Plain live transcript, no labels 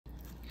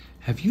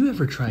Have you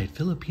ever tried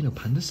Filipino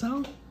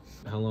Pandesal?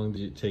 How long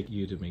did it take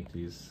you to make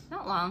these?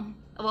 Not long.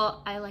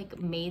 Well, I like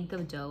made the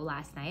dough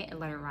last night. I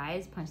let it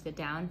rise, punched it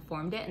down,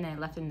 formed it, and then I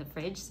left it in the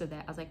fridge so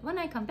that I was like, when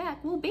I come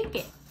back, we'll bake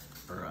it.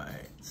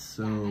 Alright,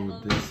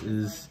 so this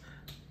is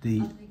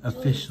the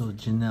official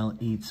Jeanelle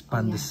Eats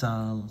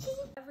Pandesal.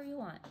 Whatever you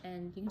want,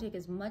 and you can take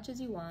as much as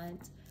you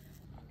want.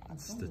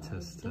 That's the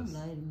test.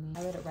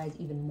 I let it rise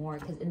even more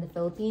because in the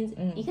Philippines,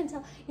 you can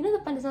tell, you know,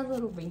 the pandesal is a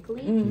little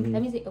wrinkly.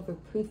 That means they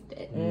overproofed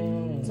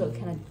it, so it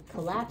kind of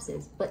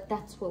collapses. But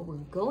that's what we're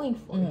going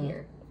for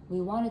here. We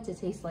want it to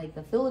taste like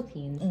the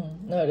Philippines.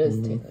 No, it is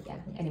tasty. Yeah.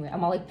 Anyway,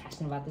 I'm all like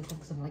passionate about this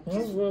because I'm like,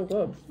 It's really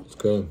good. It's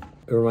good.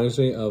 It reminds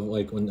me of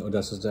like when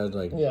Odessa's dad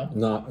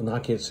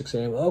knocking at 6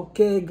 a.m.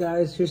 Okay,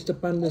 guys, here's the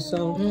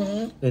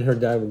pandesal. And her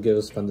dad would give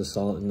us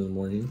pandesal in the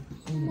morning.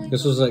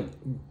 This was like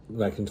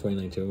back in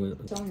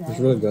 2019. So It nice. was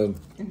really good.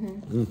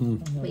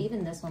 But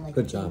even this one, like,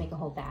 Good you job. make a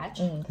whole batch.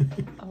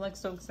 I'm like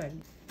so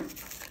excited.